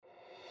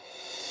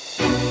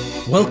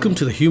Welcome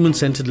to the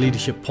Human-Centered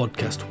Leadership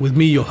Podcast with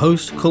me, your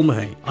host, Col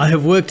Mahay. I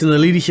have worked in the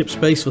leadership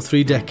space for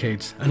 3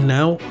 decades, and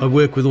now I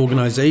work with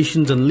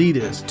organizations and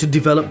leaders to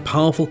develop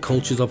powerful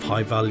cultures of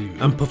high value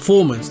and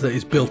performance that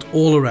is built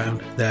all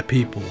around their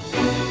people.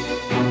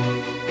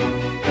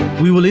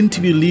 We will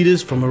interview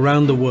leaders from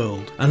around the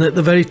world and at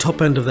the very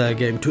top end of their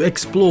game to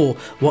explore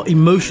what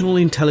emotional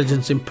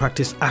intelligence in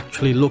practice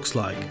actually looks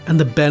like and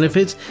the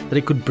benefits that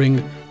it could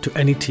bring to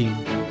any team.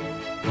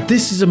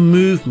 This is a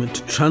movement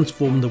to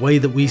transform the way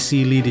that we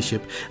see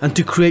leadership and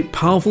to create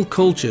powerful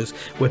cultures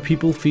where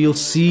people feel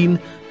seen,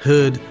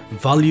 heard,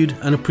 valued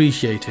and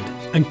appreciated,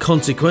 and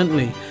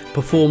consequently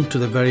perform to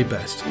their very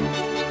best.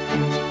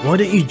 Why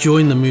don't you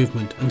join the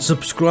movement and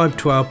subscribe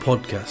to our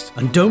podcast?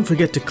 And don't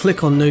forget to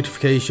click on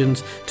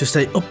notifications to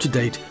stay up to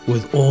date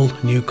with all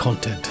new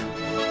content.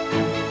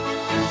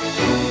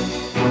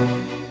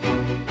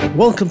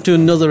 Welcome to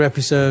another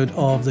episode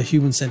of the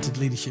Human-Centered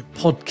Leadership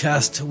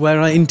Podcast, where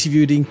I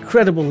interviewed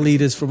incredible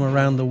leaders from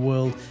around the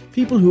world,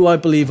 people who I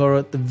believe are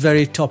at the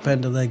very top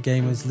end of their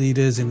game as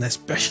leaders in their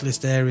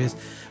specialist areas,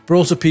 but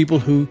also people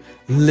who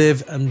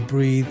live and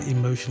breathe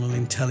emotional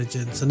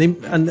intelligence. And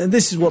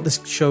this is what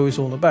this show is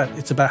all about.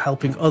 It's about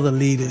helping other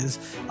leaders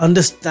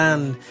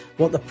understand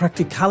what the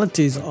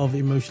practicalities of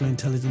emotional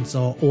intelligence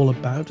are all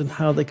about and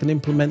how they can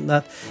implement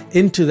that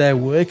into their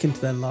work,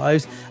 into their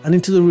lives, and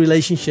into the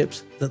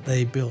relationships that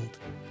they build.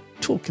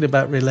 Talking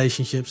about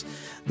relationships,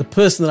 the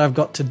person that I've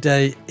got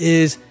today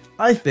is,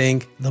 I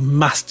think, the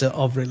master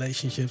of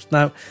relationships.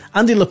 Now,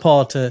 Andy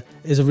Lopata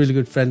is a really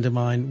good friend of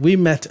mine. We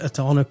met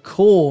on a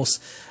course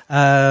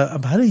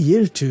about a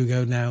year or two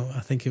ago now, I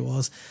think it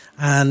was.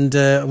 And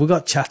we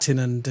got chatting,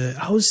 and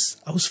I was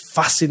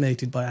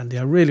fascinated by Andy.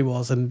 I really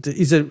was. And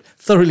he's a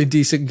thoroughly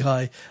decent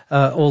guy,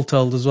 all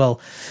told as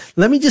well.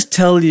 Let me just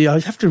tell you, I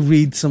have to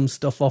read some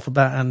stuff off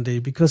about Andy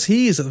because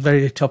he is at the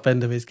very top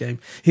end of his game.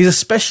 He's a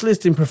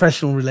specialist in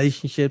professional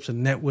relationships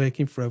and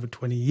networking for over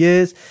 20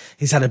 years.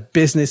 He's had a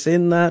business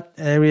in that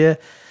area.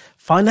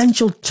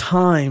 Financial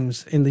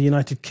Times in the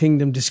United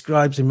Kingdom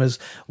describes him as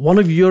one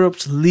of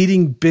Europe's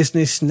leading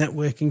business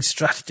networking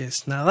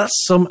strategists. Now,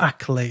 that's some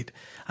accolade.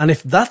 And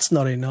if that's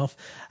not enough,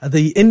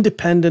 the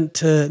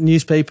Independent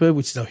newspaper,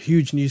 which is a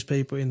huge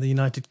newspaper in the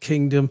United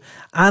Kingdom,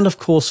 and of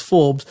course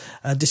Forbes,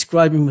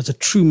 describe him as a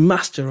true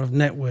master of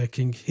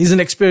networking. He's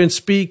an experienced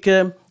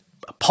speaker,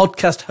 a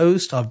podcast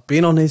host. I've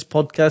been on his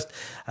podcast,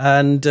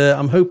 and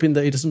I'm hoping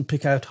that he doesn't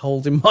pick out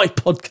holes in my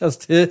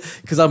podcast here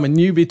because I'm a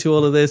newbie to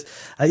all of this.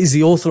 He's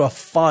the author of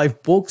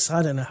 5 books.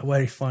 I don't know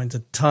where he finds the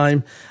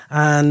time.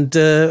 And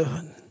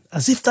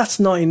as if that's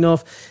not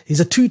enough, he's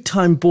a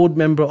 2-time board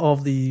member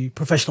of the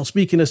Professional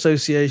Speaking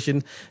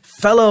Association,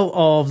 fellow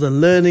of the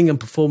Learning and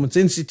Performance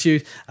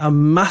Institute,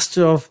 and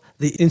master of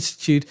the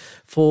Institute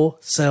for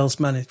Sales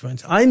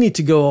Management. I need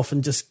to go off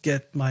and just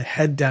get my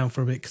head down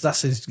for a bit because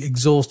that's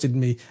exhausted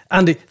me.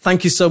 Andy,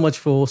 thank you so much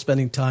for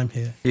spending time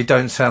here. You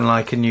don't sound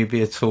like a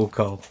newbie at all,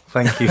 Cole.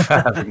 Thank you for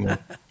having me.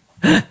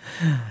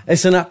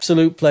 It's an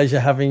absolute pleasure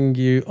having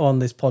you on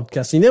this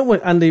podcast. You know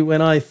what, Andy,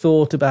 when I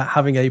thought about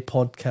having a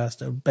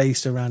podcast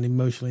based around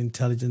emotional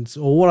intelligence,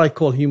 or what I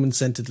call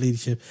human-centered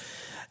leadership,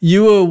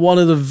 you were one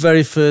of the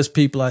very first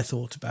people I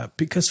thought about,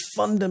 because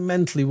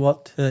fundamentally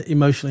what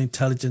emotional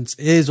intelligence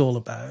is all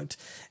about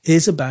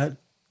is about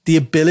the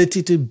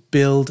ability to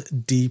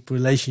build deep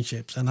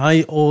relationships. And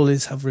I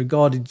always have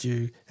regarded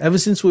you, ever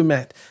since we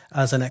met,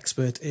 as an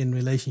expert in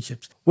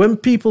relationships. When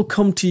people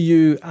come to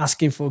you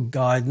asking for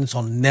guidance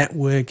on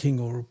networking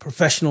or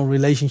professional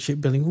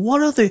relationship building,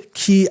 what are the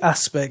key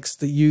aspects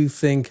that you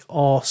think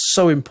are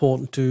so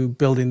important to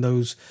building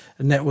those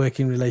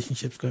networking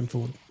relationships going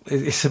forward?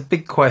 It's a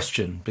big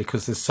question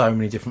because there's so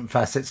many different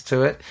facets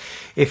to it.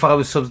 If I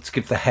was sort of to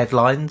give the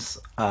headlines,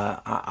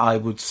 I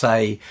would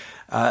say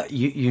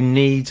you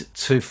need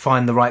to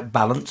find the right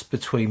balance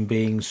between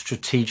being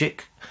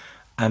strategic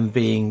and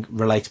being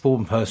relatable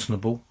and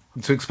personable.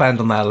 To expand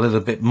on that a little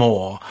bit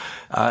more,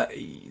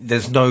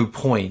 there's no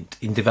point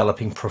in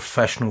developing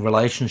professional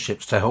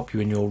relationships to help you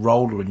in your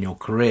role or in your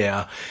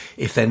career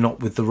if they're not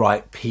with the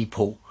right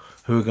people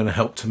who are going to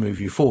help to move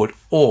you forward.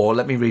 Or,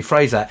 let me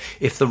rephrase that,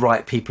 if the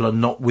right people are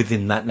not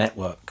within that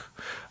network.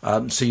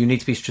 So you need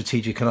to be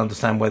strategic and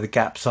understand where the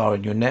gaps are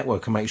in your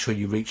network and make sure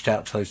you reached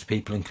out to those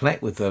people and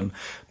connect with them.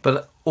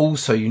 But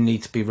also you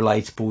need to be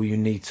relatable. You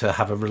need to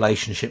have a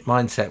relationship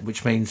mindset,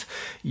 which means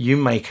you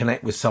may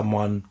connect with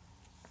someone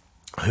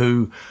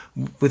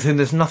with whom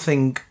there's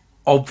nothing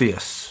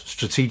obvious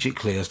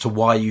strategically as to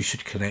why you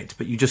should connect,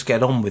 but you just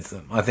get on with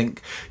them. I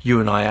think you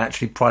and I are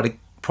actually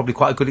probably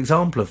quite a good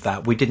example of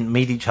that. We didn't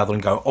meet each other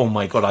and go, oh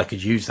my God, I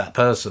could use that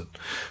person.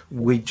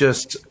 We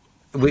just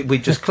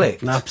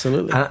clicked.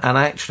 Absolutely. And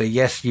actually,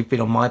 yes, you've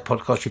been on my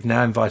podcast. You've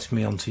now invited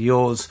me onto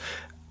yours.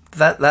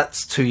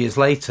 That's 2 years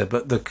later,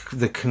 but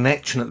the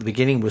connection at the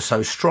beginning was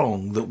so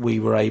strong that we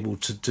were able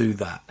to do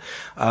that.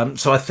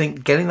 So I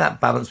think getting that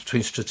balance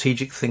between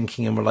strategic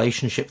thinking and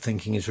relationship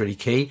thinking is really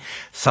key.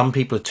 Some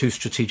people are too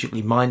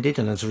strategically minded,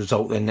 and as a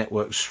result, their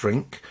networks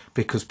shrink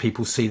because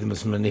people see them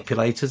as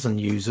manipulators and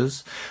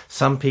users.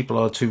 Some people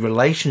are too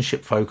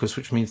relationship focused,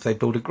 which means they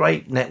build a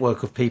great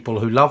network of people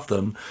who love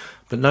them,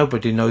 but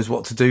nobody knows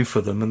what to do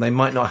for them, and they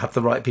might not have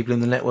the right people in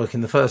the network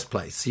in the first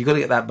place. So you've got to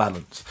get that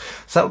balance.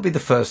 So that would be the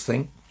first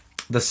thing.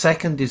 The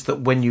second is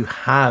that when you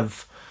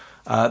have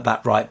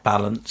that right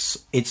balance,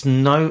 it's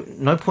no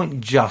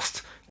point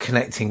just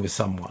connecting with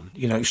someone,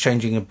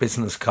 exchanging a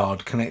business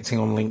card, connecting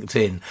on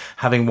LinkedIn,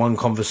 having one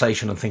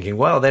conversation and thinking,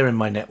 well, they're in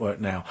my network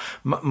now.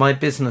 My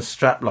business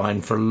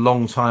strapline for a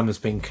long time has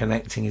been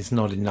connecting is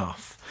not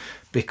enough,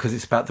 because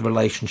it's about the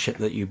relationship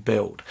that you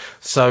build.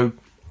 So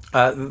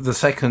the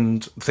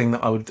second thing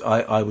that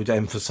I would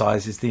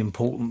emphasize is the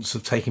importance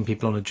of taking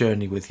people on a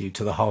journey with you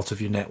to the heart of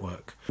your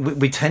network.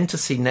 We tend to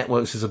see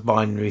networks as a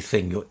binary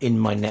thing. You're in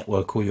my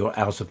network or you're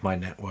out of my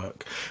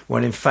network,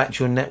 when in fact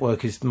your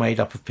network is made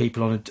up of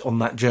people on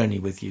that journey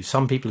with you.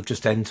 Some people have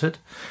just entered,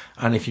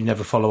 and if you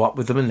never follow up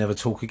with them and never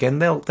talk again,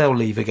 they'll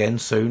leave again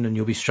soon and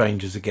you'll be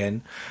strangers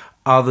again.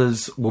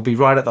 Others will be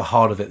right at the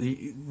heart of it.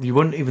 You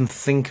wouldn't even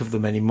think of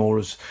them anymore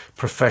as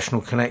professional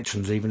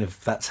connections, even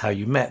if that's how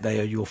you met. They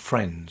are your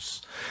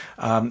friends.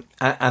 And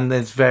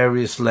there's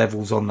various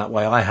levels on that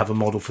way. I have a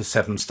model for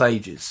 7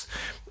 stages.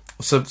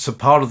 So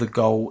part of the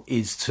goal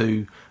is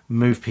to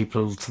move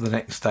people to the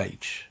next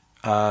stage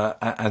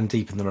and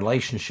deepen the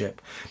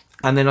relationship.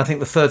 And then I think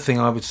the third thing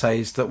I would say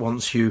is that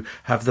once you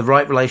have the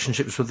right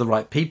relationships with the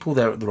right people,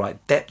 they're at the right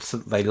depths,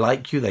 that they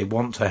like you, they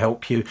want to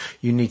help you,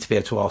 you need to be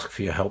able to ask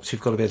for your help. So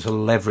you've got to be able to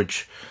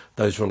leverage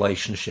those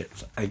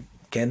relationships.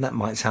 Again, that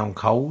might sound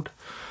cold,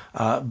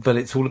 but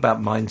it's all about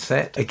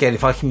mindset. Again,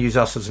 if I can use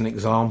us as an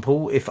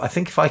example, if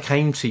I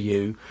came to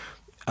you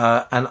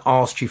and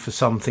asked you for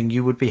something,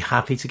 you would be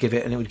happy to give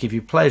it and it would give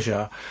you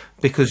pleasure,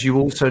 because you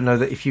also know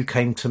that if you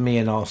came to me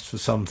and asked for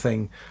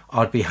something,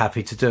 I'd be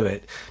happy to do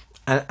it.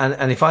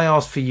 And if I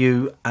asked for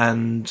you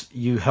and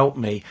you help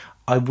me,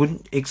 I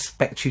wouldn't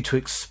expect you to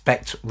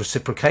expect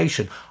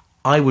reciprocation.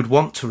 I would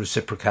want to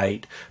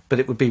reciprocate, but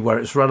it would be where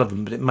it's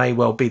relevant. But it may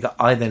well be that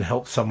I then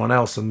help someone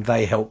else and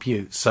they help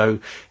you. So,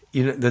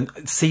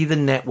 see the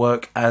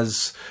network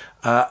as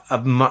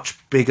a much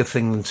bigger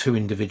thing than 2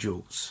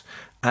 individuals.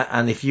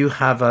 And if you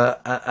have an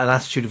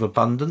attitude of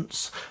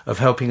abundance, of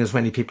helping as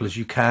many people as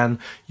you can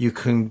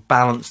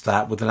balance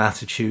that with an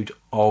attitude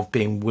of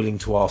being willing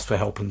to ask for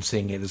help and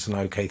seeing it as an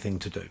okay thing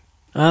to do.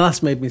 And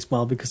that's made me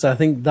smile, because I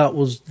think that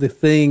was the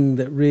thing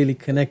that really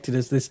connected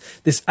us,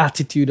 this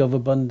attitude of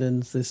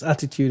abundance, this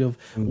attitude of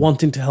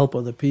wanting to help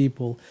other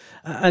people.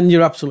 And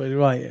you're absolutely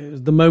right.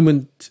 The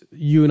moment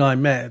you and I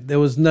met, there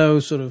was no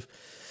sort of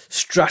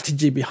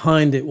strategy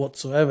behind it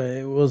whatsoever.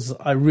 It was,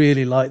 I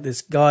really like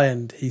this guy,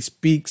 and he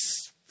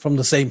speaks from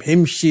the same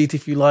hymn sheet,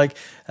 if you like,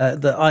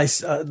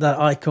 that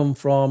I come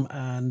from,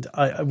 and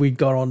we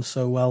got on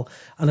so well.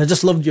 And I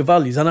just loved your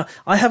values. And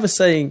I have a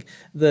saying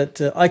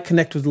that I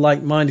connect with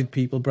like-minded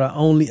people, but I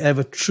only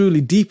ever truly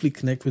deeply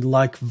connect with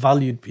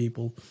like-valued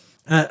people.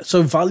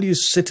 So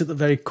values sit at the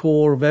very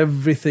core of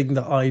everything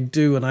that I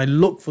do, and I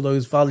look for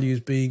those values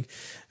being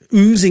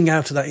oozing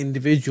out of that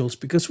individuals,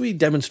 because we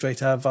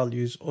demonstrate our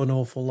values an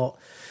awful lot.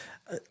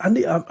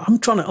 Andy, I'm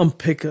trying to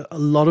unpick a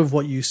lot of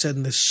what you said,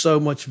 and there's so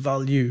much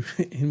value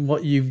in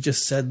what you've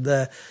just said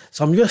there.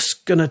 So I'm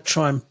just going to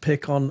try and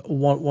pick on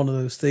one of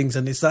those things,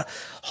 and it's that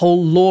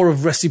whole law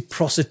of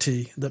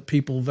reciprocity that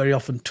people very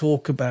often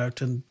talk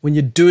about. And when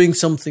you're doing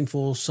something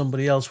for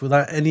somebody else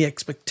without any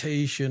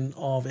expectation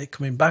of it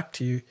coming back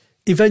to you,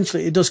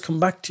 eventually it does come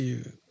back to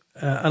you.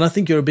 And I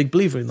think you're a big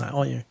believer in that,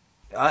 aren't you?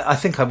 I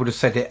think I would have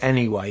said it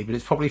anyway, but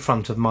it's probably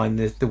front of mind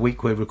the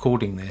week we're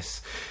recording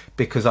this,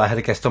 because I had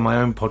a guest on my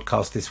own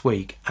podcast this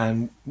week,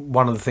 and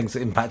one of the things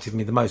that impacted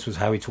me the most was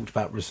how he talked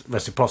about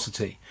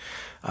reciprocity.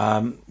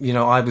 I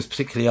was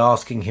particularly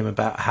asking him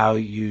about how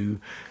you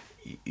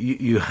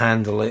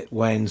handle it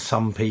when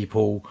some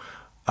people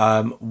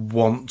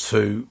want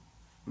to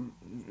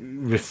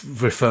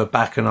refer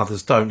back and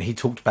others don't. He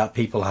talked about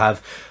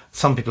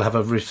some people have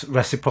a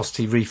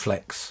reciprocity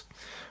reflex,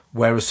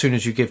 where as soon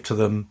as you give to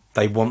them,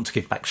 they want to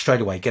give back straight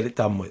away, get it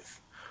done with.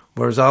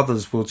 Whereas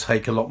others will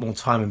take a lot more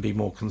time and be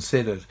more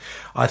considered.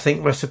 I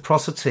think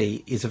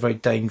reciprocity is a very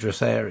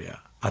dangerous area.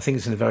 I think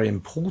it's a very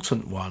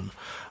important one,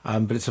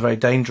 but it's a very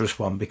dangerous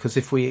one, because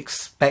if we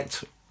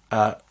expect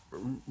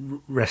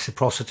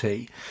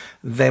reciprocity,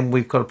 then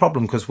we've got a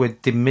problem, because we're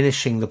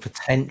diminishing the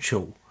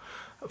potential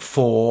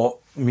for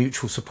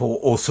mutual support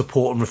or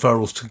support and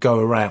referrals to go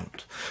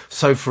around.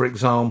 So, for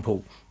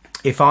example,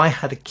 if I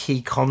had a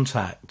key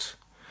contact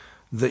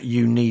that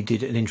you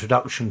needed an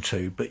introduction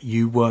to, but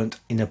you weren't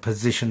in a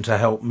position to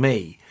help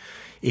me,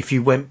 if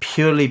you went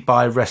purely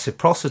by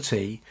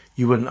reciprocity,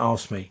 you wouldn't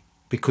ask me,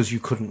 because you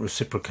couldn't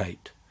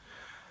reciprocate.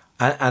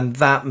 And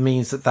that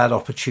means that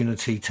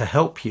opportunity to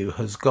help you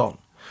has gone.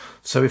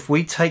 So if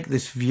we take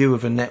this view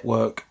of a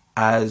network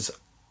as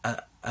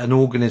an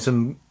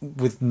organism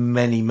with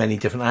many, many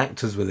different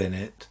actors within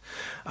it,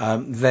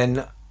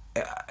 then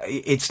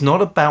it's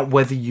not about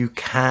whether you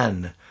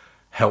can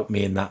help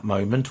me in that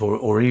moment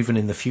or even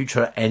in the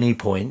future at any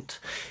point.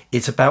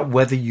 It's about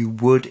whether you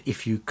would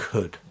if you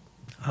could.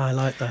 I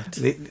like that.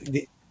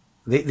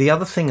 The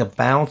other thing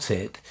about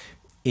it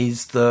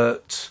is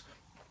that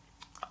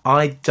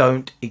I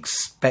don't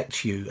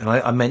expect you, and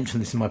I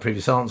mentioned this in my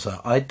previous answer,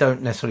 I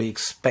don't necessarily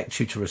expect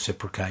you to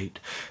reciprocate.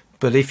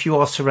 But if you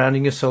are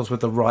surrounding yourselves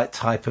with the right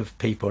type of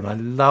people, and I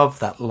love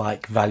that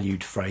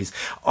like-valued phrase,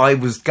 I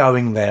was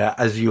going there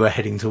as you were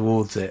heading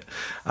towards it.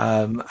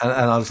 And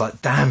I was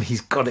like, damn,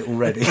 he's got it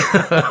already.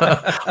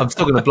 I'm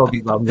still going to blog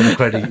you, but I'm going to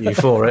credit you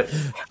for it.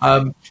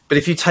 But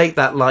if you take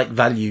that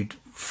like-valued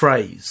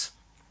phrase,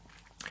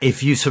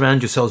 if you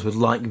surround yourselves with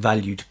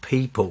like-valued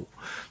people,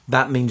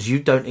 that means you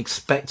don't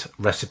expect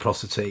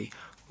reciprocity,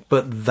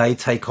 but they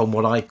take on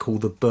what I call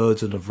the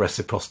burden of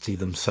reciprocity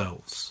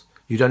themselves.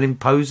 You don't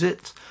impose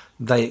it.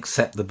 They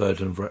accept the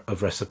burden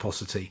of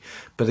reciprocity.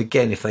 But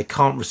again, if they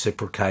can't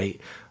reciprocate,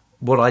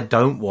 what I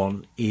don't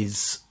want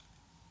is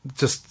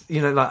just,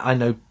 like I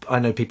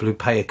know people who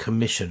pay a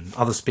commission.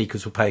 Other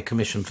speakers will pay a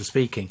commission for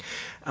speaking.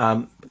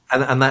 And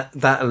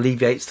that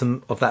alleviates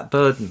them of that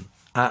burden.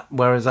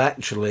 Whereas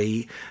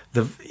actually,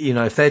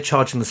 if they're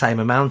charging the same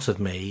amount of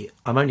me,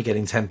 I'm only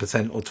getting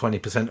 10% or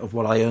 20% of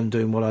what I earn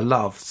doing what I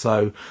love.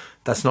 So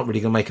that's not really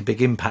going to make a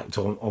big impact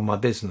on my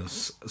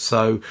business.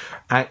 So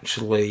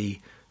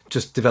actually,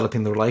 just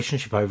developing the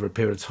relationship over a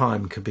period of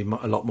time could be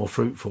a lot more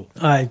fruitful.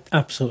 I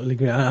absolutely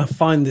agree. I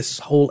find this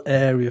whole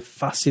area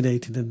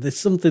fascinating. And there's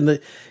something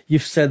that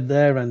you've said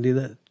there, Andy,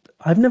 that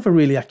I've never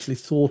really actually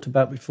thought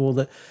about before,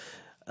 that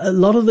a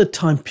lot of the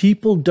time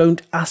people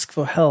don't ask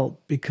for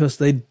help because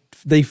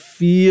they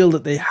feel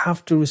that they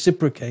have to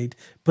reciprocate,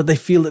 but they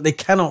feel that they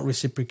cannot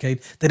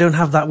reciprocate. They don't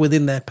have that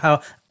within their power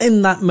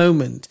in that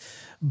moment.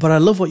 But I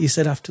love what you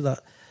said after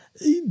that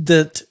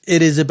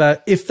it is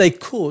about if they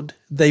could,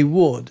 they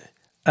would.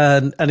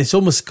 And it's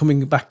almost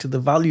coming back to the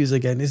values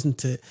again,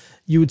 isn't it?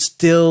 You would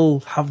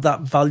still have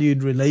that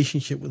valued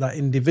relationship with that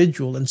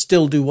individual and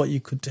still do what you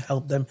could to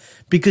help them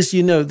because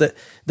you know that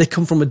they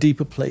come from a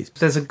deeper place.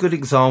 There's a good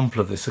example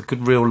of this, a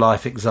good real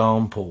life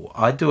example.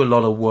 I do a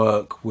lot of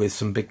work with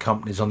some big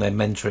companies on their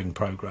mentoring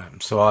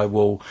programs. So I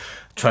will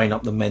train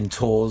up the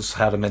mentors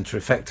how to mentor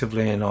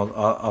effectively, and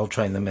I'll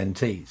train the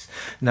mentees.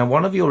 Now,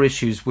 one of your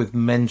issues with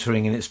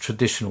mentoring in its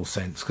traditional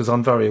sense, because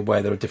I'm very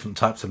aware there are different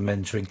types of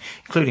mentoring,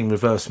 including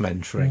reverse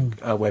mentoring,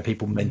 where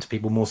people mentor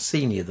people more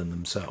senior than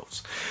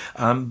themselves.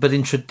 But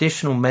in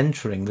traditional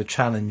mentoring, the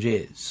challenge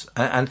is,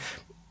 and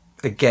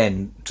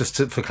again,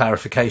 for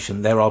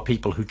clarification, there are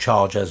people who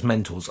charge as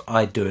mentors.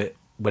 I do it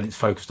when it's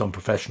focused on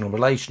professional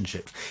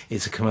relationships.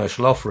 It's a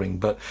commercial offering,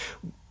 but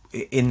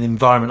in the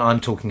environment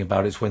I'm talking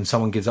about, it's when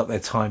someone gives up their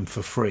time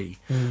for free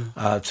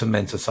to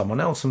mentor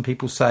someone else, and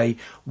people say,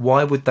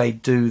 why would they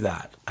do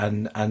that?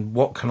 And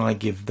what can I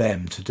give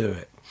them to do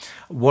it?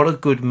 What a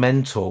good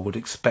mentor would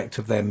expect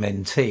of their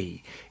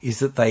mentee is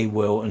that they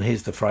will, and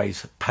here's the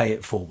phrase, pay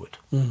it forward.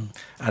 And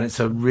it's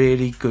a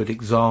really good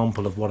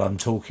example of what I'm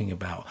talking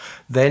about.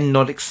 They're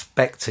not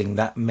expecting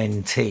that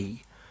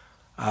mentee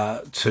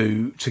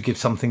to give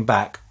something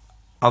back,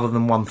 other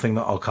than one thing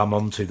that I'll come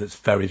on to that's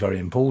very, very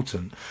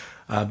important.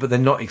 But they're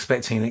not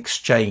expecting an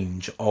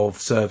exchange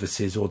of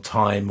services or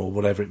time or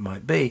whatever it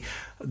might be.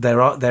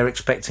 They're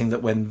expecting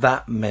that when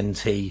that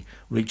mentee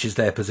reaches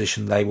their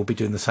position, they will be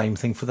doing the same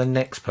thing for the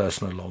next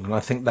person along. And I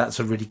think that's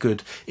a really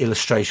good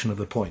illustration of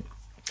the point.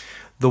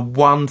 The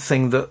one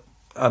thing that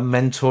a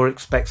mentor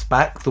expects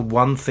back, the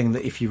one thing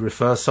that if you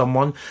refer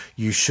someone,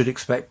 you should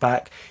expect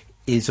back,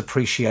 is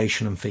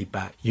appreciation and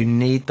feedback. You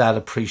need that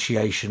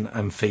appreciation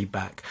and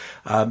feedback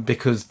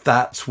because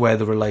that's where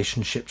the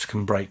relationships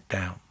can break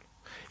down.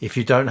 If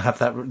you don't have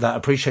that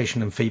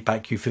appreciation and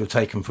feedback, you feel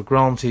taken for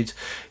granted,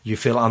 you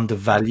feel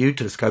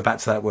undervalued. Let's go back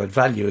to that word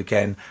value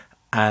again.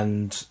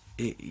 And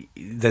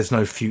there's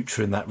no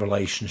future in that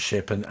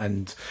relationship,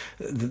 and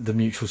the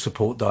mutual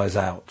support dies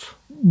out.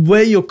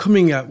 Where you're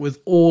coming at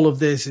with all of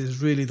this is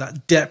really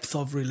that depth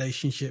of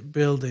relationship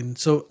building.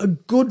 So a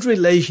good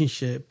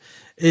relationship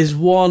is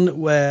one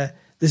where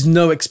there's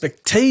no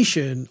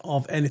expectation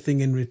of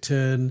anything in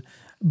return,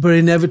 but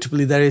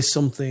inevitably there is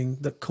something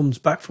that comes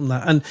back from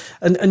that.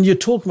 And you're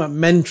talking about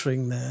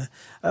mentoring there.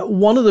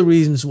 One of the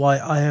reasons why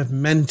I have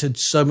mentored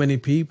so many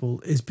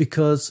people is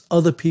because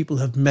other people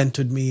have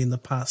mentored me in the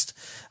past.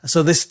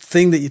 So this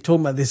thing that you're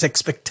talking about, this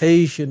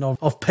expectation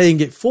of paying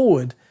it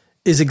forward,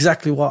 is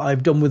exactly what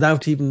I've done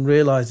without even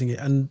realizing it.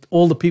 And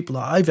all the people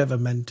that I've ever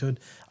mentored,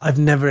 I've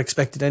never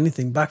expected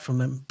anything back from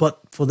them,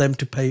 but for them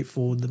to pay it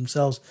forward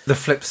themselves. The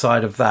flip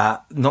side of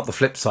that, not the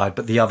flip side,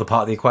 but the other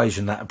part of the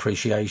equation, that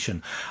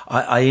appreciation.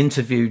 I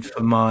interviewed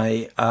for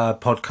my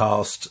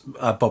podcast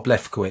Bob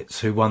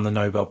Lefkowitz, who won the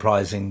Nobel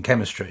Prize in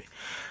chemistry.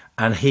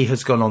 And he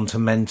has gone on to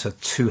mentor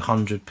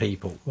 200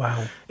 people.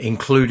 Wow.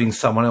 Including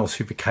someone else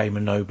who became a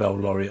Nobel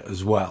laureate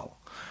as well.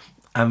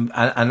 And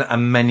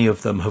many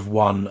of them have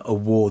won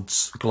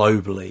awards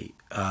globally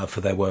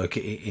for their work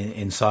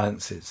in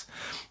sciences.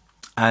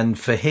 And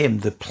for him,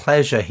 the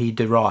pleasure he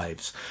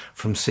derives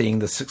from seeing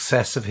the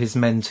success of his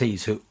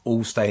mentees who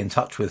all stay in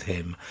touch with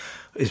him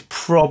is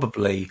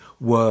probably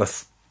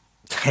worth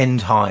 10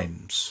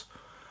 times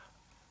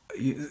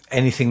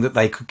anything that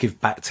they could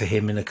give back to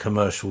him in a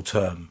commercial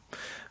term.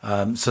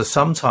 So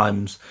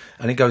sometimes,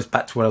 and it goes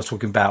back to what I was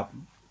talking about,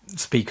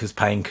 speakers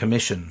paying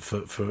commission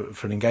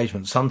for an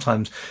engagement.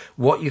 Sometimes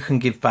what you can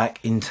give back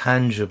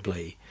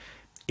intangibly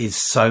is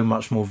so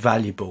much more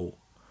valuable.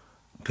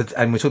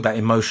 And we talk about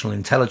emotional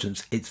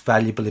intelligence. It's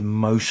valuable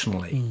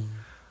emotionally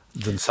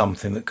than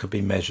something that could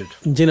be measured.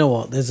 Do you know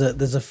what? There's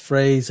a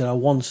phrase that I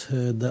once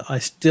heard that I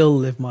still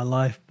live my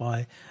life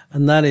by,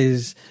 and that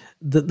is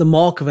that the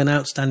mark of an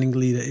outstanding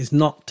leader is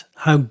not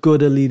how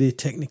good a leader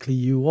technically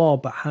you are,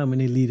 but how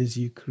many leaders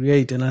you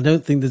create. And I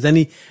don't think there's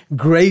any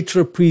greater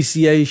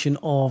appreciation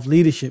of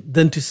leadership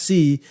than to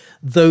see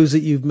those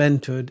that you've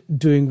mentored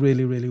doing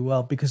really, really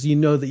well, because you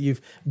know that you've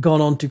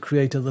gone on to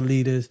create other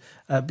leaders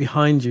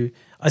behind you.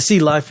 I see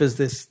life as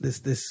this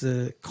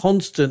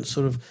constant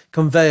sort of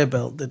conveyor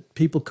belt that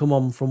people come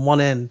on from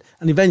one end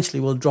and eventually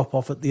will drop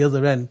off at the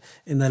other end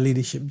in their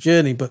leadership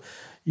journey. But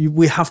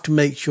we have to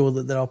make sure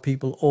that there are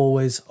people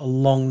always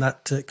along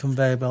that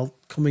conveyor belt,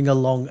 coming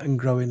along and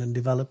growing and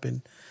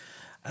developing.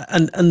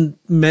 And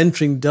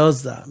mentoring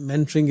does that.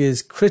 Mentoring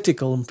is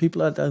critical, and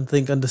people, I don't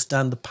think,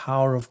 understand the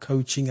power of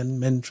coaching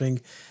and mentoring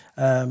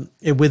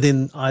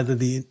within either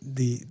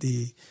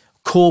the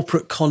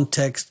corporate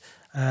context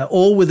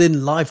or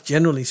within life,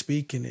 generally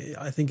speaking.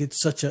 I think it's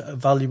such a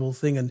valuable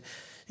thing. And,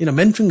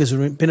 mentoring has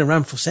been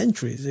around for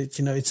centuries.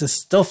 It's a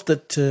stuff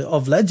that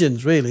of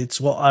legends, really.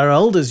 It's what our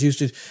elders used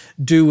to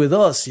do with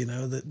us,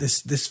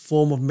 this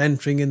form of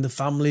mentoring in the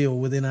family or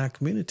within our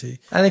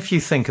community. And if you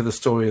think of the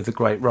story of the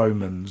great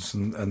Romans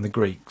and the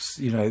Greeks,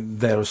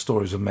 there are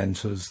stories of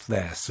mentors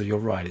there. So you're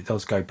right, it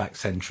does go back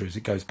centuries.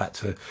 It goes back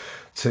to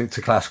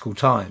classical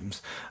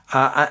times.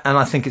 And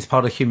I think it's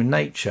part of human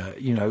nature.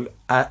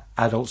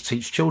 Adults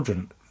teach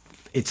children.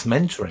 It's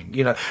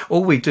mentoring.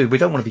 All we do, we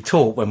don't want to be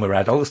taught when we're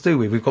adults, do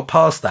we? We've got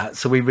past that,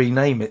 so we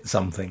rename it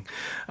something.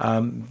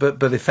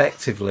 But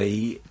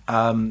effectively,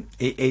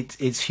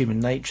 it's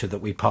human nature that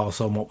we pass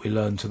on what we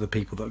learn to the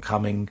people that are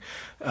coming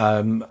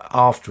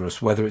after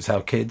us, whether it's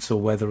our kids or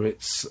whether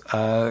it's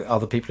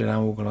other people in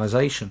our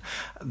organisation.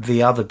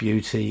 The other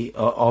beauty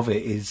of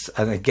it is,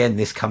 and again,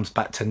 this comes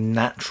back to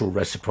natural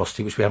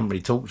reciprocity, which we haven't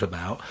really talked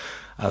about,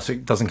 so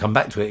it doesn't come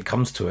back to it, it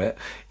comes to it,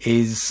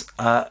 is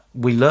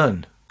we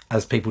learn.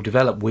 As people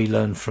develop, we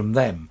learn from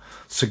them.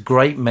 So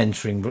great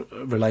mentoring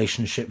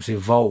relationships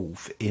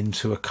evolve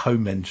into a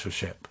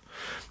co-mentorship.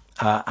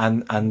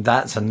 And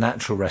that's a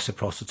natural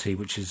reciprocity,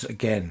 which is,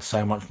 again,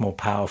 so much more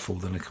powerful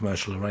than a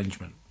commercial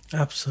arrangement.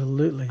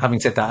 Absolutely.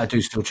 Having said that, I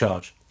do still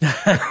charge.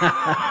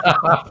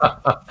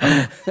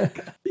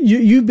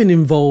 You've been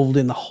involved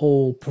in the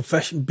whole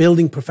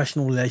building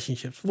professional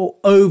relationships for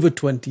over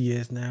 20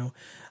 years now.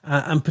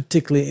 And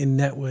particularly in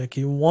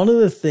networking. One of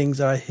the things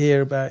that I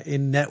hear about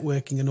in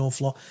networking an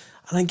awful lot,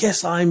 and I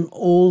guess I'm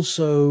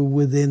also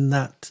within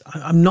that,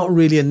 I'm not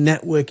really a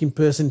networking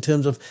person in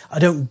terms of I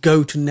don't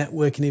go to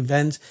networking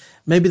events.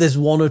 Maybe there's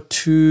one or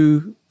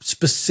two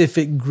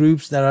specific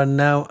groups that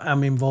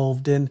I'm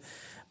involved in.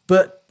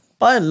 But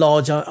by and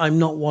large, I'm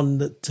not one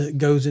that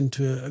goes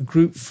into a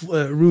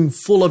room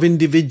full of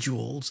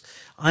individuals.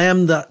 I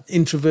am that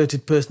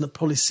introverted person that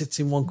probably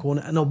sits in one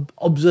corner and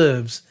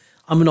observes.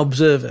 I'm an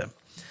observer.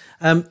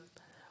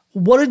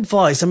 What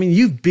advice? I mean,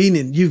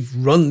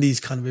 you've run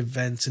these kind of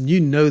events, and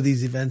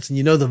these events, and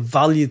the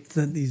value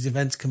that these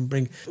events can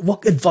bring.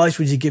 What advice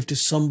would you give to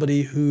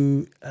somebody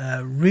who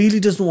really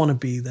doesn't want to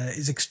be there,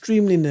 is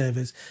extremely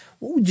nervous?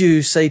 What would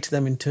you say to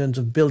them in terms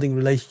of building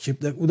relationship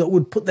that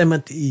would put them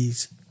at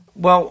ease?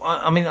 Well,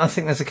 I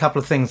think there's a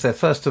couple of things there.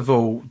 First of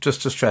all,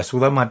 just to stress,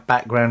 although my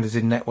background is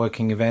in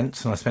networking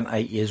events, and I spent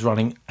 8 years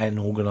running an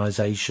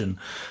organisation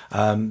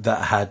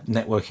that had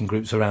networking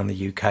groups around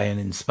the UK and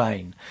in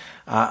Spain,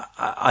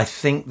 I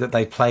think that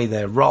they play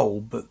their role,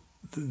 but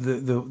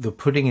the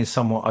pudding is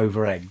somewhat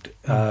over-egged.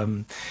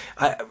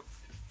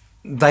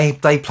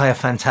 They play a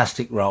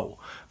fantastic role,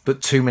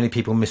 but too many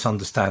people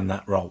misunderstand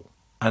that role.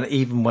 And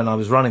even when I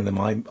was running them,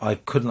 I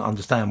couldn't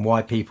understand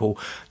why people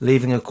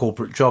leaving a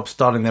corporate job,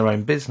 starting their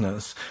own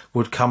business,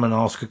 would come and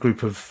ask a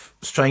group of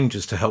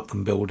strangers to help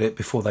them build it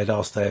before they'd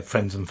ask their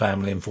friends and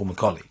family and former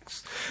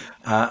colleagues.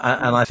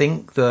 And I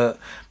think that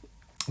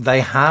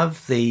they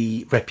have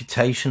the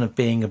reputation of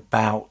being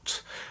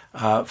about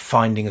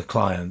finding a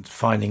client,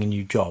 finding a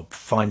new job,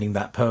 finding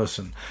that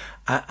person.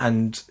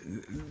 And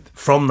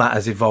from that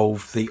has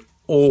evolved the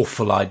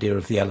awful idea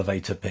of the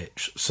elevator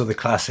pitch. So the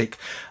classic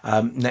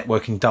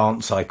networking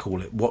dance, I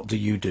call it. What do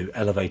you do?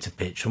 Elevator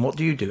pitch. And what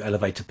do you do?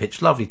 Elevator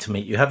pitch. Lovely to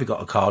meet you. Have you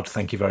got a card?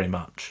 Thank you very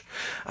much.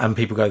 And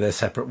people go their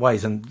separate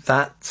ways. And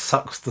that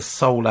sucks the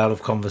soul out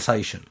of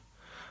conversation.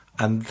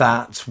 And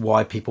that's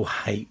why people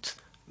hate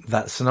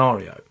that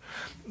scenario.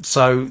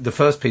 So the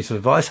first piece of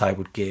advice I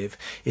would give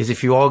is,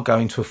 if you are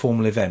going to a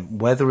formal event,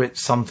 whether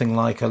it's something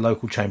like a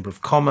local chamber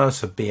of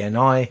commerce, a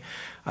BNI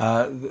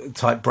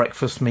type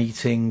breakfast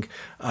meeting,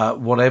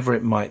 whatever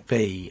it might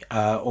be,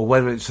 or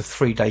whether it's a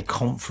 3-day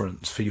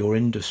conference for your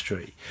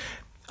industry,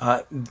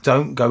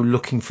 don't go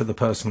looking for the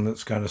person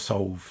that's going to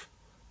solve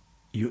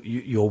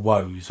your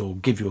woes, or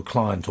give you a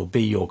client, or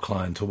be your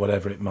client, or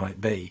whatever it might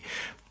be.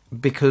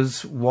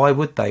 Because why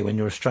would they when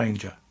you're a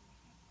stranger?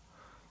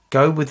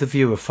 Go with the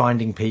view of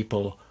finding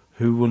people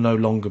who will no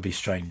longer be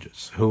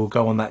strangers, who will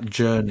go on that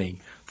journey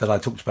that I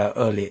talked about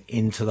earlier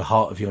into the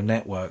heart of your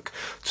network,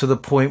 to the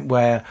point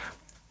where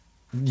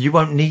you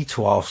won't need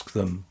to ask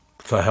them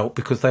for help,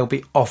 because they'll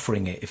be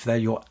offering it. If they're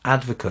your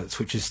advocates,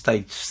 which is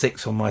stage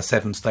 6 on my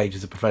 7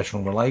 stages of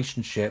professional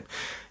relationship,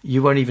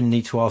 you won't even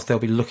need to ask. They'll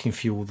be looking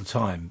for you all the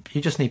time.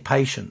 You just need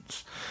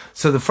patience.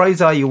 So the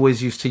phrase I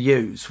always used to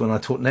use when I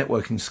taught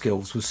networking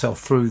skills was sell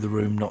through the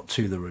room, not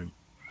to the room.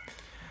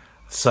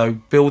 So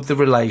build the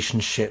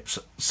relationships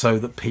so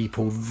that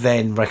people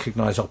then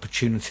recognise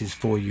opportunities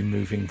for you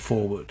moving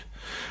forward.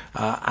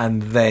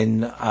 And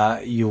then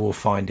you will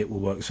find it will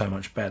work so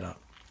much better.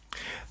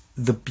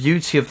 The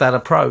beauty of that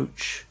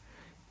approach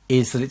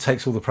is that it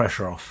takes all the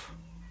pressure off.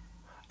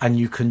 And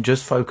you can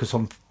just focus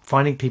on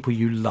finding people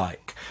you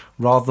like,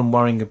 rather than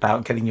worrying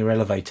about getting your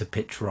elevator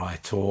pitch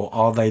right, or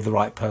are they the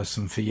right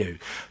person for you.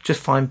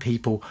 Just find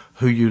people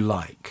who you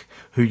like,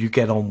 who you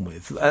get on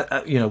with.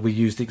 We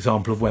used the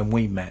example of when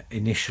we met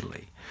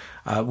initially.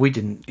 We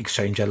didn't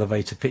exchange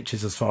elevator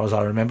pitches as far as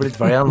I remember. It's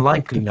very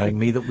unlikely, knowing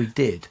me, that we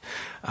did.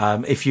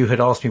 If you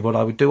had asked me what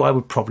I would do, I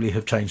would probably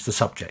have changed the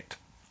subject.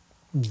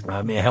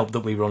 It helped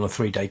that we were on a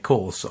 3-day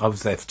course. I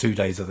was there for 2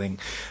 days, I think.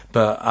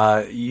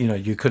 But,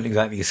 you couldn't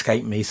exactly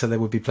escape me, so there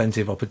would be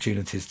plenty of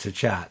opportunities to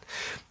chat.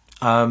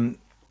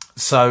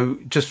 So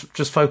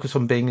just focus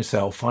on being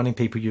yourself, finding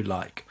people you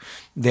like.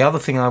 The other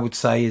thing I would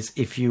say is,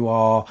 if you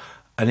are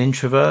an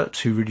introvert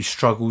who really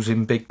struggles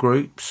in big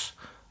groups,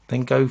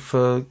 then go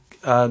for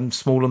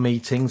smaller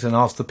meetings and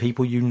ask the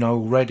people you know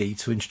already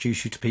to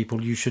introduce you to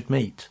people you should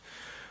meet.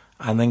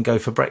 And then go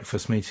for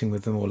breakfast meeting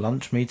with them, or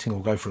lunch meeting,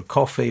 or go for a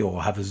coffee,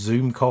 or have a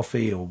Zoom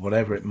coffee, or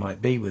whatever it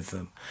might be with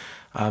them.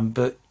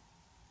 But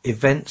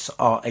events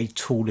are a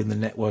tool in the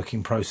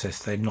networking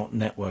process. They're not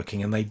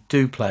networking, and they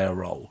do play a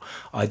role.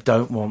 I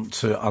don't want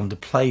to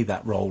underplay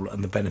that role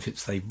and the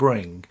benefits they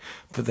bring,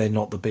 but they're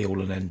not the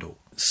be-all and end-all.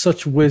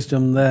 Such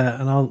wisdom there.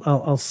 And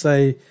I'll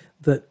say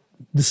that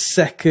the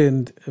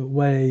second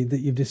way that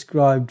you've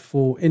described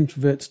for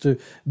introverts to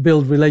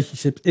build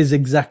relationships is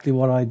exactly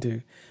what I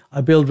do. I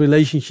build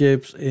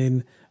relationships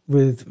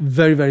with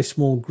very, very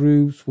small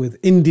groups, with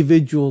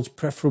individuals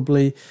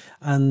preferably,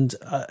 and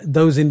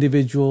those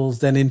individuals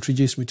then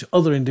introduce me to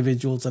other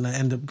individuals, and I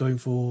end up going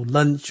for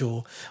lunch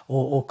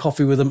or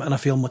coffee with them, and I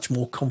feel much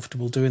more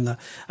comfortable doing that.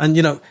 And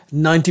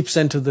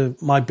 90% of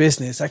my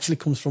business actually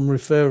comes from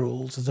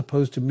referrals, as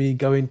opposed to me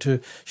going to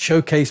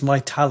showcase my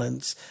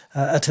talents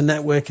at a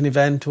networking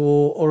event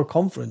or a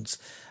conference.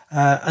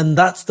 And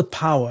that's the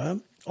power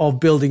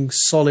of building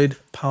solid,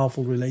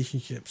 powerful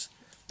relationships.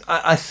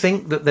 I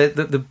think that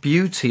the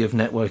beauty of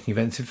networking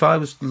events, if I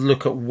was to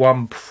look at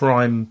one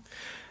prime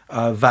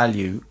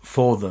value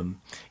for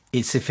them,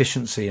 it's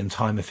efficiency and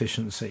time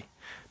efficiency.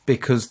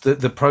 Because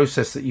the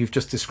process that you've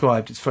just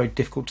described, it's very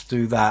difficult to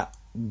do that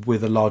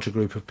with a larger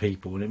group of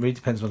people, and it really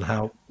depends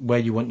on where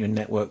you want your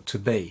network to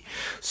be.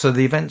 So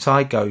the events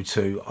I go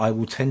to, I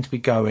will tend to be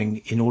going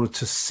in order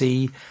to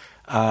see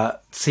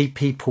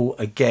people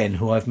again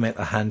who I've met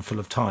a handful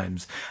of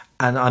times.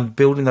 And I'm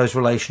building those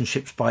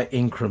relationships by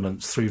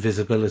increments through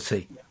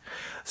visibility.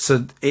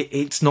 So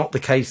it's not the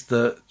case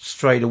that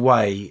straight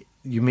away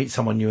you meet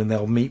someone new and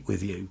they'll meet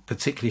with you,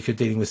 particularly if you're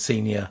dealing with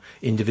senior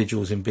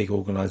individuals in big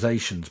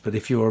organisations. But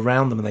if you're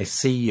around them and they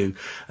see you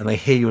and they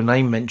hear your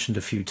name mentioned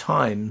a few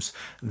times,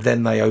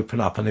 then they open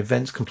up, and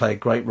events can play a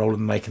great role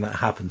in making that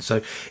happen.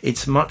 So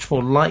it's much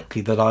more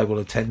likely that I will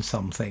attend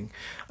something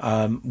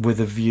with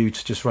a view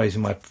to just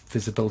raising my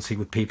visibility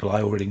with people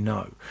I already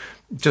know.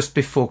 Just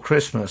before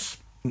Christmas,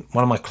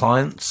 one of my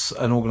clients,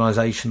 an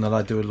organisation that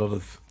I do a lot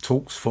of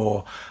talks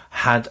for,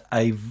 had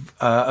a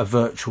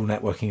virtual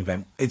networking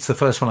event. It's the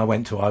first one I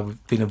went to.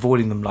 I've been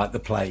avoiding them like the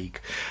plague.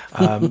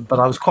 But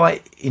I was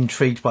quite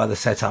intrigued by the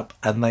setup,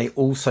 and they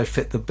also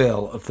fit the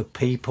bill of the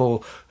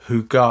people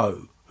who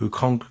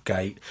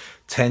congregate,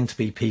 tend to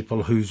be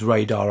people whose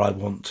radar I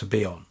want to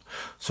be on.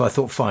 So I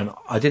thought, fine,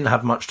 I didn't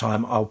have much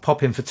time. I'll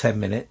pop in for 10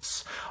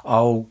 minutes.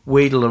 I'll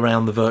wheedle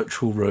around the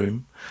virtual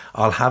room.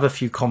 I'll have a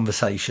few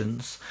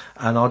conversations,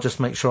 and I'll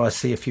just make sure I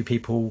see a few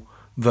people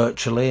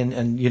virtually.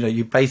 And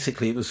you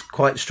basically, it was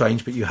quite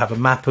strange, but you have a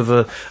map of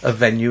a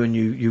venue, and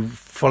you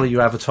follow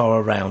your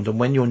avatar around. And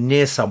when you're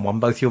near someone,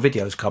 both your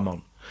videos come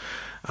on.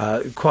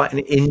 Quite an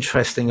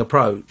interesting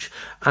approach.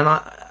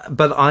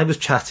 But I was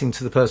chatting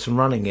to the person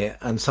running it,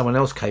 and someone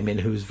else came in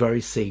who was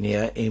very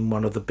senior in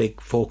one of the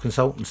big 4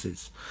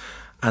 consultancies.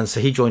 And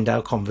so he joined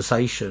our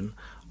conversation.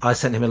 I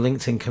sent him a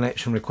LinkedIn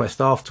connection request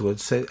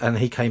afterwards, and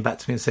he came back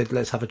to me and said,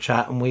 let's have a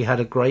chat. And we had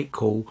a great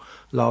call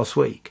last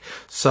week.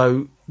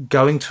 So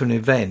going to an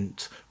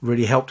event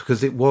really helped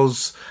because it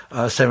was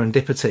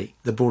serendipity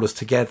that brought us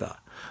together.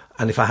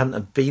 And if I hadn't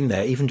have been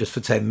there, even just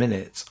for 10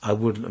 minutes, I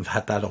wouldn't have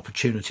had that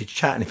opportunity to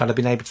chat. And if I'd have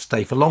been able to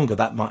stay for longer,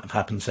 that might have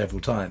happened several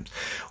times.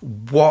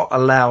 What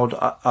allowed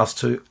us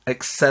to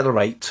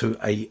accelerate to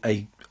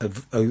a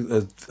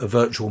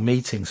virtual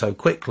meeting so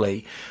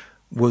quickly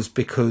was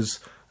because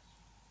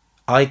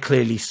I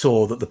clearly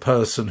saw that the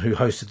person who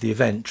hosted the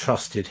event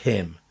trusted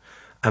him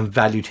and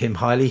valued him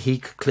highly. He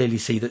could clearly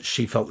see that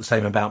she felt the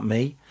same about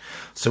me.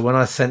 So when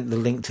I sent the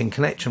LinkedIn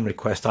connection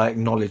request, I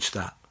acknowledged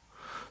that.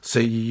 So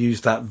you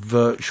use that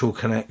virtual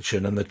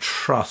connection and the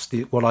trust,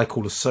 what I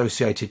call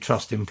associated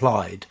trust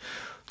implied,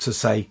 to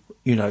say,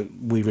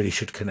 we really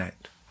should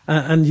connect.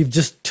 And you've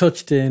just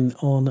touched in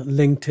on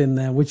LinkedIn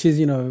there, which is,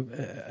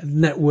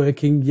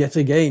 networking yet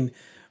again.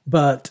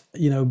 But,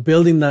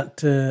 building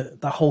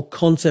that whole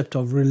concept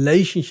of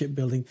relationship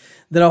building,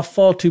 there are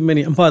far too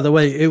many. And by the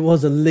way, it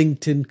was a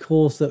LinkedIn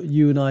course that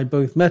you and I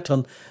both met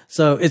on.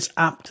 So it's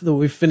apt that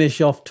we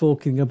finish off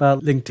talking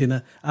about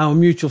LinkedIn. Our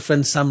mutual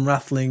friend, Sam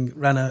Rathling,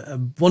 ran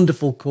a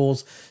wonderful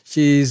course.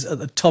 She's at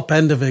the top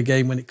end of her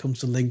game when it comes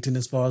to LinkedIn,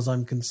 as far as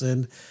I'm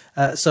concerned.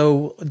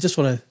 So I just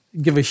want to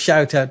give a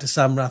shout out to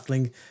Sam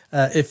Rathling.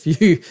 If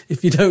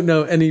you don't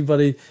know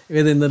anybody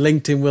within the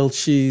LinkedIn world,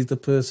 she's the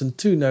person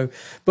to know.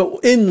 But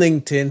in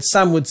LinkedIn,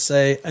 Sam would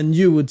say, and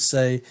you would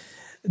say,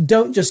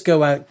 don't just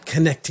go out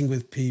connecting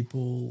with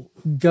people.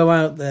 Go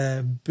out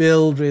there,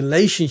 build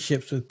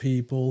relationships with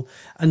people,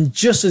 and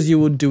just as you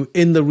would do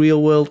in the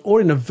real world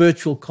or in a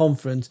virtual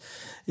conference,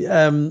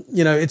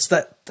 it's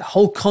that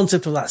whole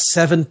concept of that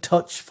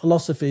 7-touch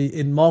philosophy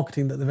in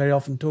marketing that they very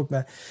often talk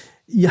about.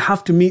 You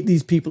have to meet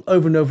these people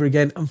over and over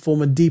again and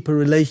form a deeper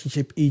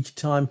relationship each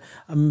time.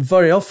 And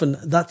very often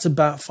that's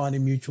about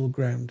finding mutual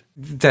ground.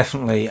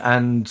 Definitely.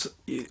 And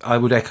I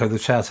would echo the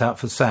shout out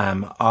for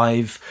Sam.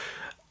 I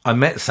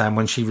met Sam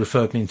when she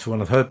referred me into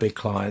one of her big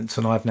clients,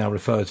 and I've now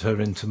referred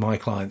her into my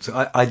clients.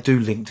 I do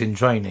LinkedIn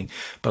training,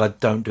 but I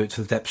don't do it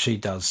to the depth she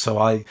does.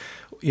 So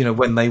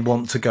when they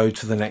want to go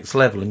to the next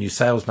level, a new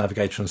sales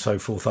navigator and so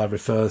forth, I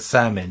refer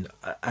Sam in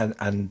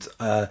and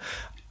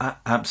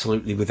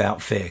absolutely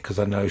without fear, because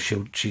I know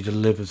she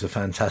delivers a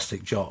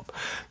fantastic job.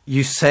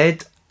 You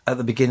said at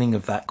the beginning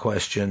of that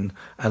question,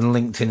 and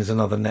LinkedIn is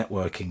another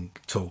networking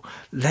tool.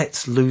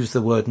 Let's lose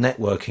the word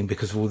networking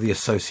because of all the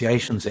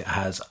associations it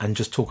has and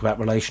just talk about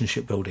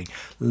relationship building.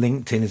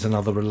 LinkedIn is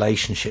another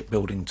relationship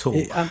building tool.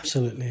 It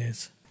absolutely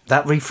is.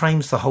 That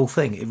reframes the whole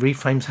thing. It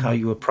reframes how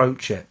you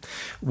approach it.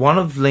 One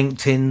of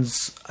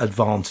LinkedIn's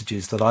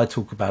advantages that I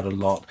talk about a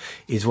lot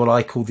is what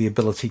I call the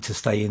ability to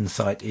stay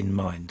insight in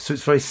mind. So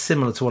it's very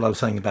similar to what I was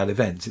saying about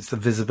events. It's the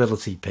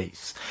visibility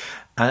piece.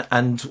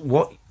 And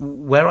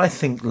where I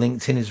think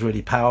LinkedIn is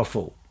really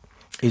powerful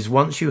is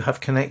once you have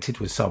connected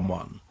with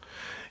someone,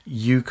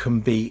 you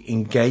can be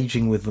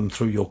engaging with them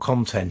through your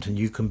content and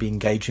you can be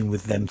engaging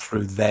with them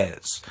through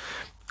theirs.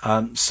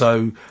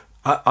 So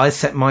I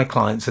set my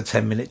clients a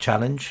 10-minute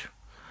challenge,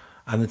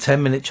 and the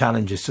 10-minute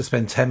challenge is to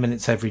spend 10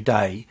 minutes every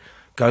day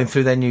going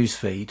through their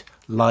newsfeed,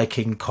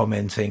 liking,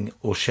 commenting,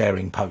 or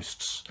sharing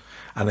posts.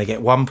 And they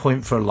get 1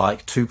 point for a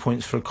like, 2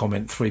 points for a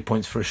comment, 3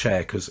 points for a share,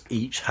 because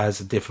each has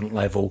a different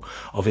level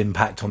of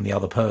impact on the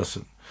other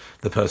person,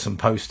 the person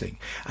posting.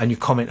 And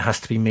your comment has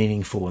to be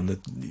meaningful, and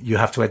you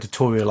have to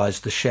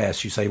editorialize the share,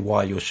 so you say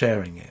why you're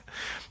sharing it.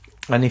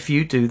 And if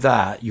you do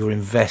that, you're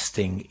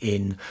investing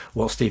in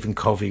what Stephen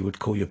Covey would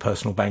call your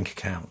personal bank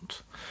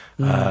account,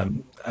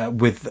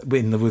 with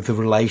the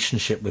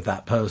relationship with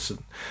that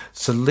person.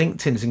 So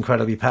LinkedIn is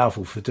incredibly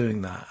powerful for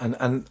doing that.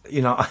 And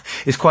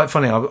it's quite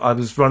funny. I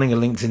was running a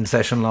LinkedIn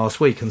session last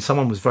week, and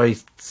someone was very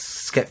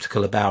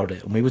skeptical about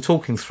it, and we were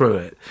talking through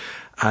it,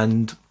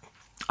 and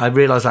I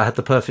realised I had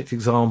the perfect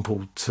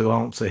example to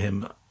answer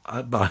him.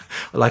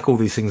 Like all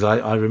these things,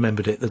 I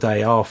remembered it the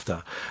day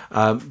after,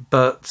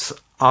 but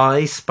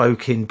I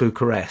spoke in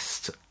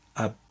Bucharest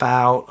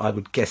about, I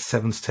would guess,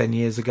 7 to 10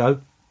 years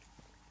ago.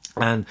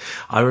 And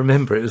I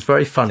remember it was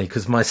very funny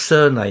because my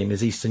surname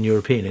is Eastern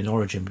European in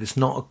origin, but it's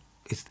not.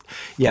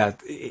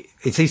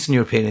 It's Eastern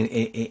European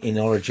in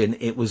origin.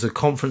 It was a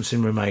conference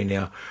in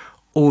Romania.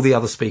 All the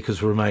other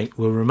speakers were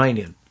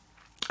Romanian.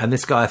 And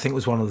this guy, I think,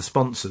 was one of the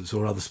sponsors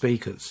or other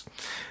speakers.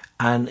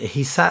 And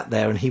he sat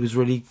there and he was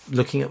really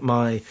looking at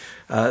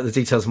the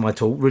details of my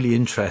talk, really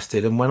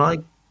interested. And when I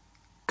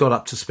got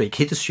up to speak,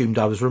 he'd assumed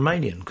I was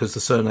Romanian because the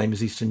surname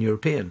is Eastern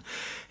European.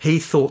 He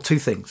thought two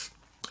things.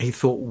 He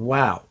thought,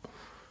 wow,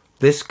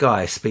 this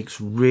guy speaks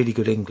really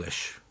good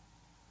English.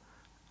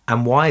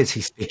 And why is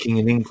he speaking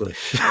in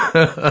English?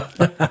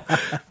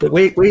 But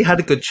we had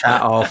a good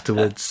chat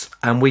afterwards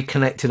and we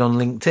connected on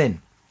LinkedIn.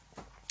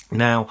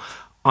 Now,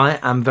 I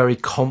am very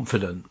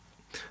confident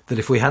that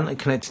if we hadn't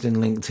connected in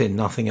LinkedIn,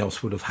 nothing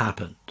else would have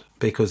happened,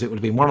 because it would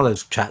have been one of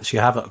those chats you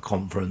have at a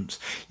conference.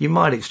 You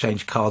might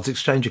exchange cards,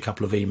 exchange a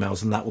couple of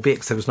emails, and that will be it,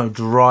 because there was no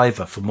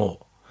driver for more.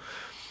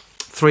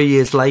 3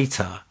 years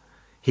later,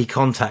 he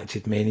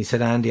contacted me and he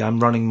said, Andy, I'm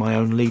running my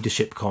own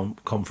leadership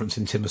conference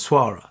in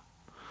Timisoara.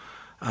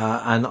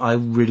 and I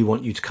really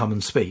want you to come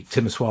and speak.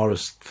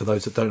 Timisoara, for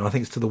those that don't know, I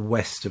think it's to the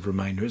west of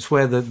Romania. It's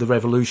where the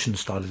revolution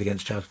started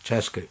against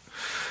Ceausescu.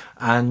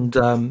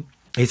 And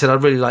he said,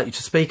 I'd really like you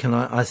to speak. And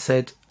I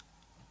said,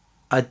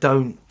 I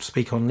don't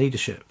speak on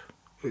leadership.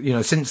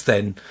 Since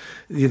then,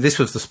 this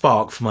was the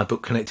spark for my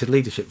book, Connected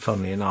Leadership,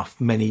 funnily enough,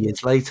 many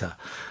years later.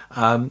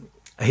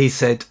 He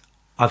said,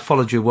 I've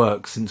followed your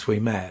work since we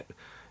met.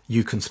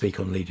 You can speak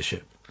on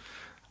leadership.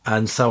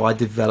 And so I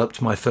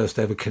developed my first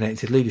ever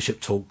Connected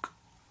Leadership talk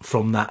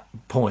from that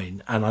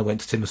point. And I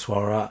went to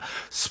Timisoara,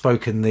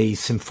 spoke in the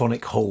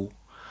Symphonic Hall,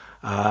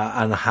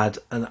 and had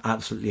an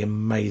absolutely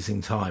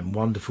amazing time,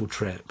 wonderful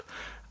trip.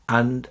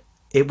 And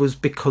it was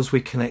because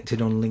we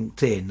connected on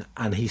LinkedIn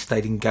and he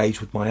stayed engaged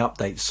with my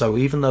updates. So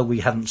even though we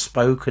hadn't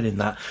spoken in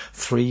that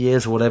 3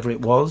 years or whatever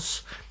it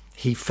was,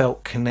 he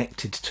felt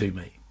connected to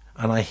me.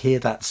 And I hear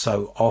that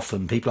so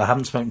often. People I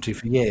haven't spoken to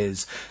for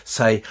years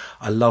say,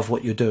 I love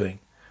what you're doing.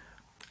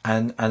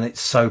 And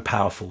it's so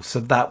powerful.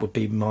 So that would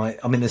be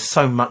there's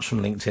so much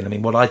from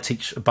LinkedIn. What I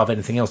teach above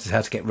anything else is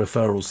how to get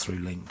referrals through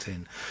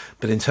LinkedIn.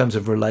 But in terms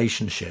of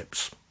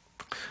relationships,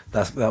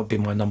 that would be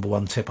my number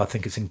one tip. I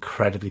think it's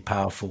incredibly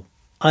powerful.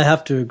 I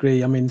have to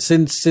agree.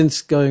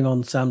 Since going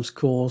on Sam's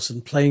course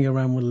and playing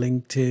around with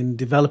LinkedIn,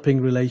 developing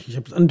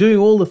relationships and doing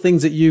all the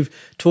things that you've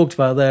talked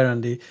about there,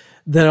 Andy,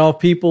 there are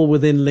people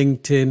within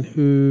LinkedIn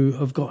who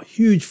have got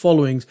huge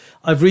followings.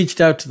 I've reached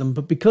out to them,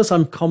 but because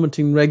I'm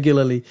commenting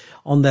regularly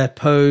on their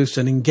posts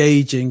and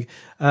engaging,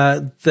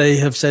 they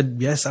have said,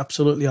 yes,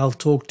 absolutely, I'll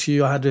talk to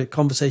you. I had a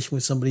conversation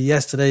with somebody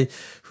yesterday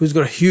who's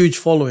got a huge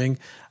following.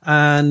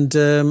 And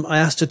I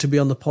asked her to be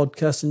on the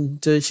podcast,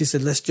 and she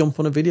said, let's jump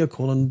on a video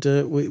call. And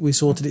we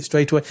sorted it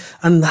straight away.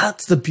 And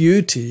that's the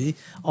beauty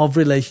of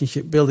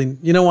relationship building.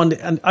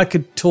 And I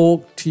could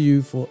talk to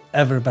you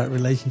forever about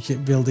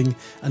relationship building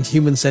and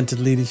human-centered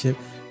leadership,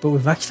 but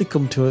we've actually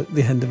come to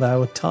the end of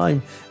our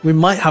time. We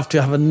might have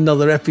to have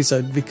another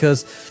episode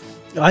because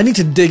I need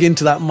to dig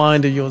into that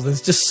mind of yours.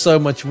 There's just so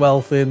much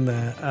wealth in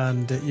there,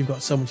 and you've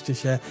got so much to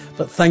share.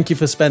 But thank you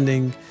for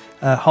spending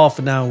half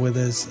an hour with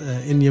us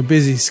in your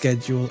busy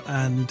schedule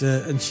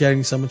and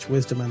sharing so much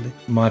wisdom, Andy.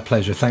 My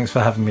pleasure. Thanks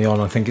for having me on.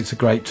 I think it's a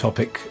great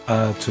topic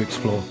to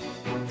explore.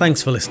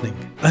 Thanks for listening.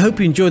 I hope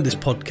you enjoyed this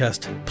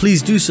podcast.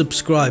 Please do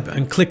subscribe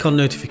and click on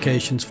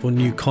notifications for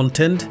new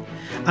content.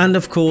 And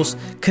of course,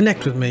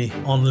 connect with me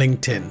on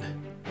LinkedIn.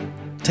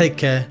 Take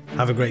care.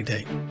 Have a great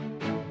day.